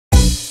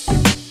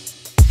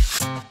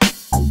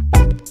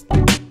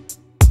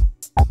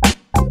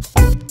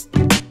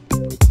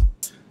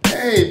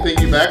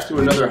back to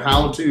another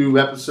how-to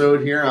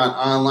episode here on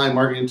Online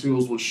Marketing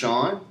Tools with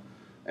Sean.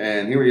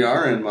 And here we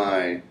are in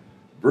my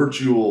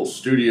virtual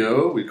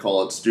studio. We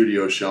call it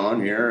Studio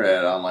Sean here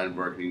at Online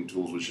Marketing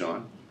Tools with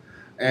Sean.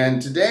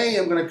 And today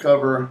I'm going to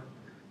cover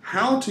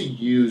how to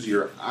use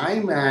your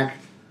iMac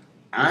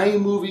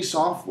iMovie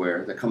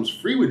software that comes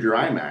free with your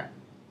iMac,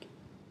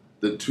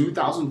 the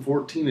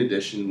 2014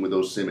 edition with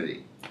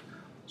Yosemite.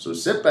 So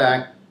sit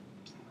back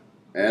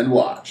and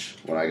watch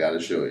what I got to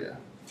show you.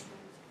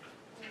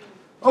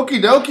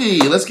 Okie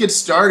dokie, let's get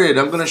started.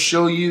 I'm going to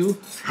show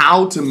you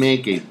how to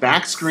make a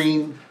back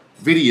screen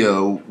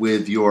video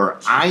with your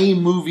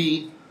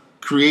iMovie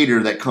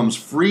creator that comes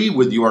free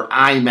with your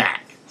iMac.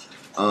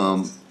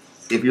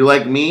 If you're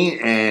like me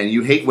and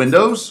you hate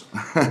Windows,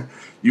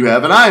 you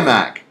have an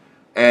iMac.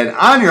 And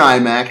on your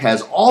iMac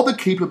has all the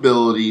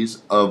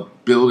capabilities of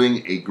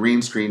building a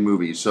green screen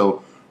movie.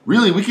 So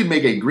really, we can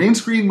make a green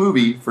screen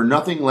movie for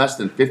nothing less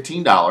than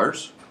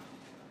 $15.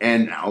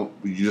 And now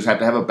you just have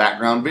to have a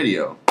background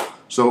video.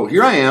 So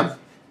here I am,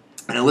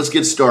 and let's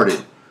get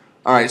started.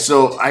 All right,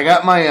 so I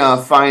got my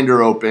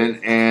Finder open,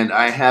 and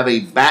I have a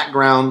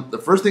background. The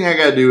first thing I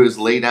got to do is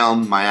lay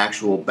down my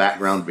actual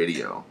background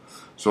video.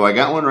 So I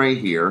got one right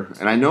here,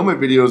 and I know my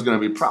video is going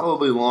to be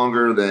probably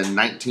longer than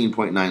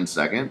 19.9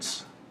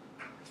 seconds.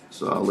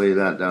 So I'll lay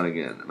that down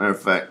again. Matter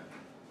of fact,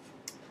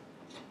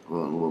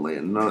 we'll lay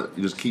another.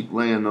 You just keep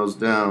laying those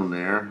down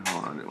there.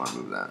 Hold on, I didn't want to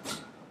move that.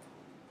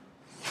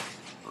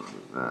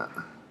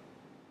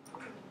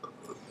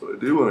 I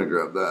do want to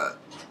grab that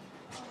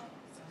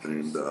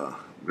and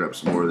grab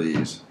some more of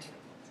these.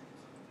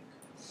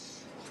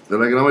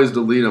 Then I can always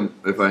delete them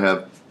if I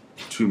have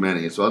too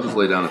many. So I'll just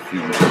lay down a few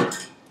more.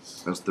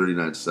 That's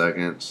 39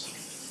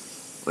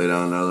 seconds. Lay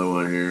down another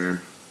one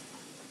here.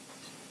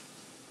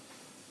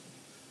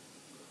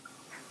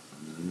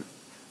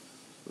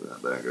 Put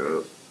that back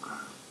up.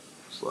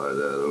 Slide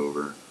that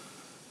over. And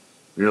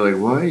you're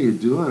like, why are you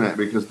doing that?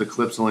 Because the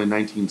clip's only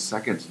 19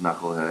 seconds,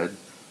 knucklehead.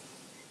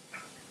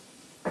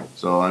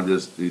 So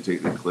you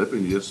take the clip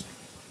and you're just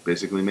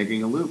basically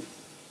making a loop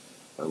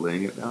by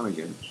laying it down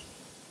again.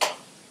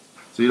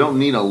 So you don't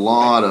need a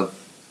lot of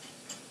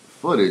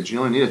footage. You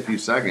only need a few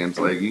seconds.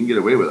 Like, you can get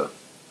away with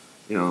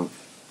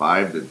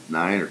 5 to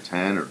 9 or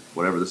 10 or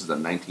whatever. This is a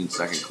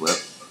 19-second clip.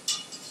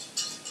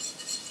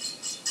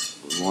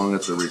 As long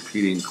as it's a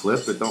repeating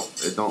clip, it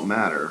don't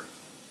matter.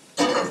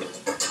 All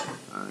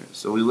right,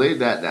 so we laid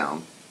that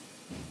down.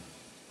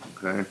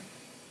 Okay,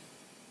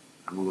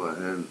 I'm gonna go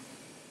ahead and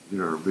get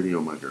our video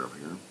maker up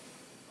here.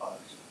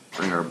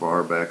 Bring our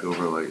bar back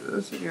over like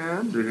this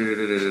again. So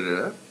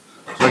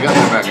I got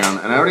my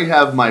background, and I already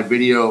have my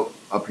video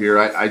up here.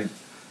 And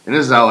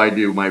this is how I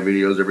do my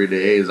videos every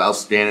day. Is I'll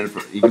stand in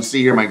front. You can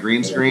see here my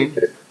green screen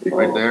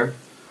right there.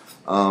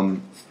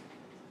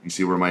 You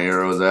see where my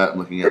arrow is at. I'm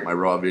looking at my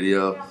raw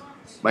video.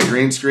 My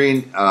green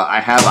screen.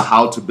 I have a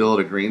how to build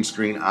a green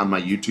screen on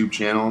my YouTube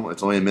channel.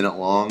 It's only a minute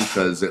long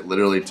because it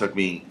literally took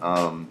me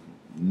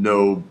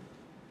no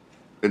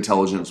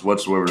intelligence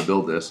whatsoever to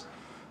build this.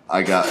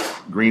 I got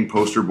green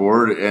poster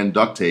board and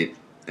duct tape,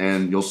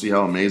 and you'll see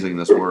how amazing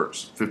this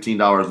works.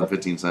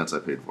 $15.15 I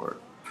paid for it.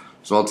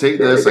 So I'll take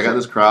this. I got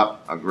this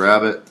crop. I'll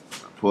grab it,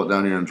 pull it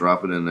down here, and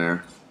drop it in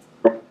there.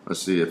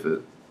 Let's see if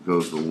it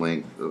goes the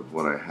length of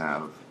what I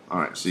have. All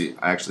right. See,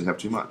 I actually have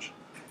too much,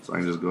 so I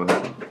can just go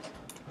ahead and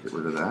get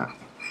rid of that.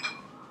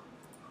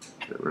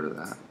 Get rid of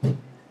that.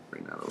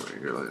 Bring that over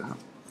here like that.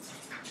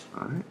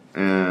 All right,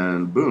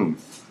 and boom.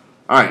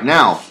 All right,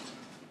 now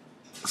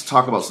let's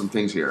talk about some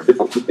things here.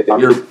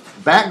 Your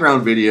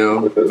background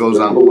video goes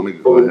on. Let me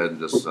go ahead and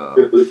just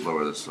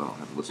lower this so I don't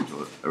have to listen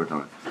to it every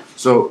time.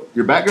 So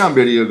your background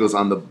video goes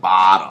on the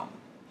bottom.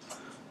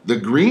 The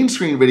green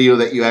screen video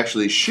that you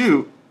actually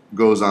shoot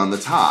goes on the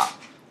top.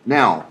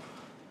 Now,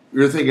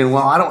 you're thinking,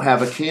 well, I don't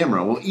have a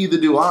camera. Well, either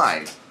do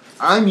I.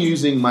 I'm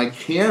using my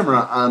camera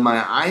on my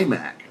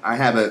iMac. I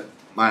have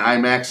my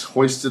iMac's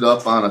hoisted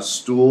up on a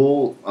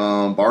stool,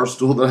 bar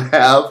stool that I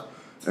have.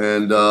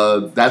 And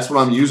that's what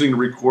I'm using to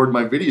record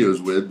my videos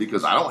with,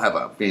 because I don't have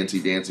a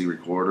fancy dancy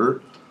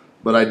recorder,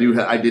 but I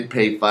did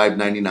pay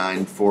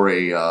 $5.99 for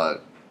a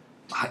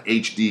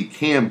HD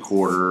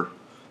camcorder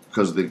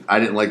because I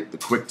didn't like the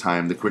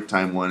QuickTime. The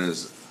QuickTime one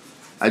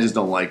I just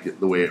don't like it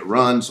the way it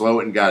runs, so I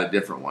went and got a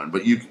different one.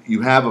 But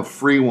you have a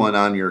free one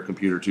on your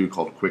computer too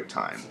called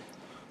QuickTime,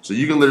 so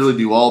you can literally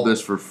do all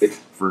this for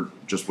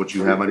just what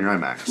you have on your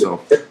iMac.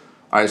 So, all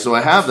right, so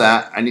I have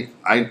that.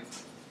 I'm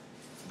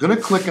going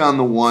to click on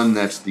the one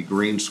that's the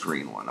green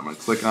screen one. I'm going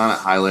to click on it,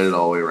 highlight it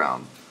all the way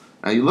around.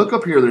 Now you look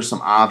up here, there's some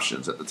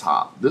options at the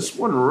top. This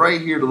one right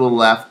here to the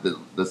left,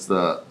 has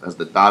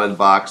the dotted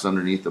box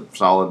underneath the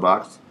solid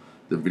box,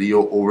 the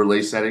video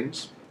overlay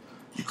settings.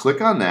 You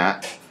click on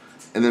that,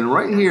 and then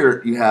right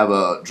here you have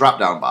a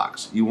drop-down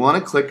box. You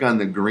want to click on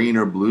the green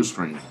or blue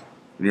screen.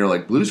 And you're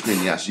like, blue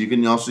screen? Yes, you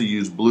can also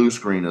use blue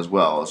screen as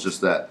well. It's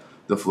just that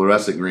the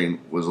fluorescent green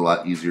was a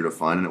lot easier to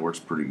find, and it works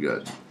pretty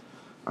good.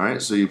 All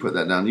right, so you put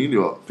that down. You can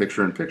do a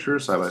picture-in-picture,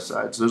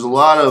 side-by-side. So there's a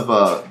lot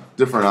of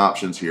different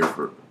options here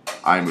for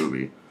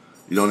iMovie.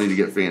 You don't need to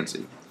get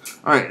fancy.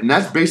 All right, and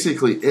that's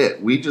basically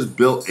it. We just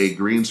built a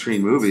green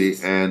screen movie,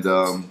 and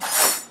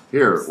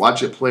here,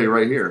 watch it play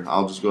right here.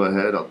 I'll just go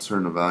ahead. I'll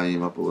turn the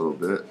volume up a little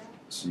bit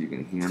so you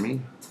can hear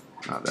me.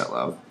 Not that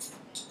loud.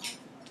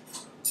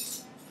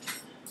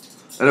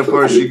 And of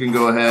course, you can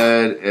go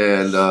ahead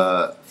and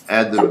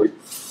add the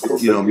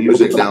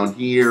music down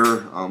here.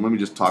 Let me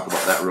just talk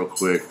about that real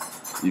quick.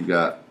 You've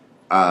got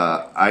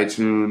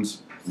iTunes.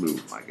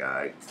 Move, my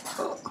guy.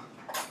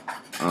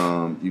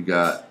 You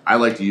got. I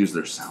like to use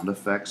their sound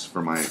effects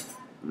for my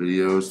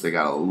videos. They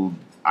got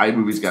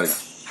iMovie's got a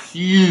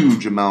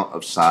huge amount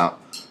of sound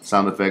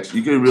effects.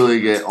 You could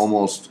really get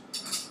almost.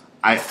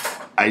 I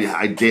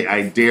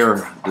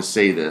dare to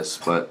say this,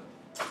 but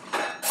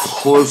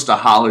close to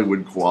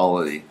Hollywood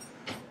quality.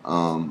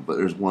 But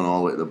there's one all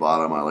the way at the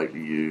bottom I like to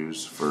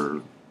use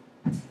for.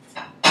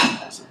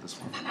 Is it this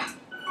one?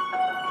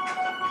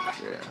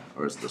 Yeah,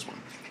 or is it this one?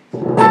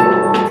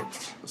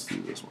 Let's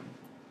do this one.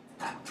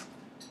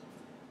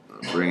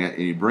 Bring it,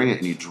 and you bring it,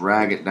 and you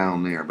drag it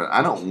down there. But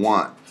I don't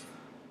want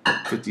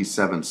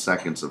 57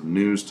 seconds of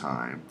news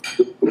time.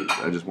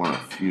 I just want a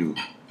few.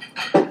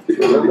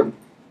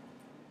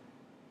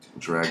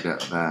 Drag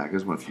that back. I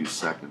just want a few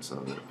seconds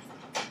of it,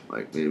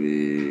 like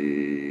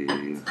maybe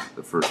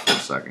the first 4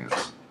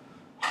 seconds.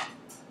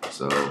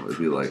 So it'd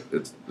be like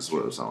this is what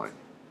it would sound like.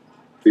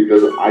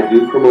 Because I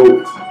do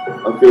promote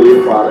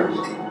affiliate products.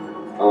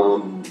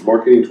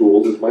 Marketing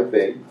tools is my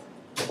thing.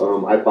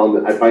 I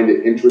find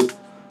it interesting.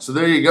 So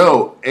there you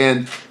go,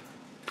 and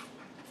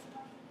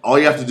all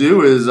you have to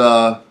do is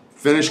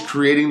finish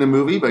creating the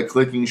movie by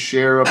clicking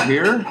share up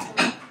here,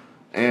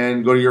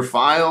 and go to your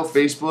file,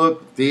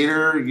 Facebook,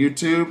 Theater,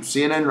 YouTube,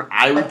 CNN, or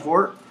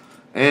iReport,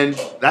 and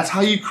that's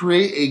how you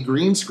create a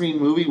green screen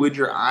movie with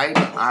your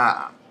iMovie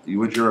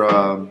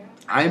on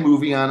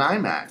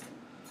iMac.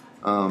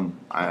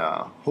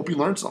 I hope you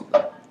learned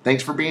something.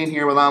 Thanks for being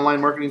here with Online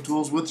Marketing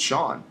Tools with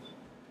Sean.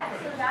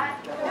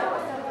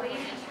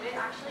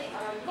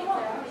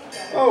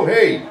 Oh,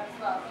 hey.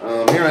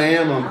 Here I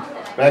am. I'm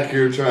back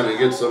here trying to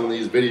get some of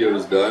these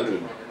videos done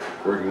and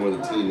working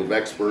with a team of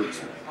experts.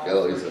 Got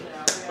all these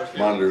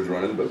monitors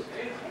running, but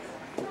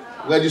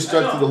I'm glad you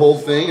stuck through the whole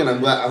thing, and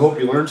I hope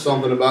you learned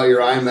something about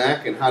your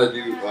iMac and how to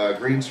do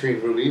green screen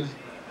movies.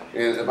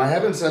 And if I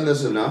haven't said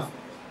this enough,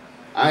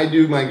 I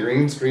do my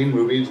green screen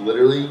movies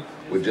literally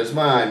with just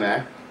my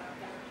iMac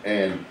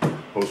and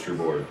poster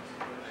board.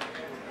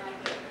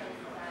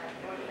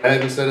 I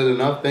haven't said it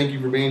enough. Thank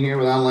you for being here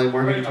with Online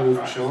Marketing Tools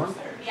with Sean.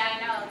 Yeah, I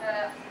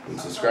know. And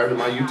subscribe to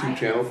my YouTube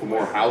channel for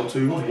more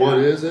how-tos, what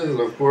is it, and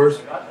of course,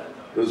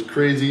 those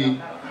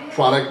crazy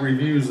product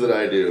reviews that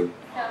I do.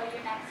 So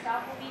your next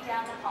stop will be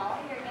down the hall.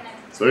 You're going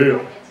to See ya.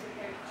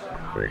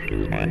 get to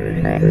the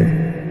 3rd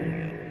floor.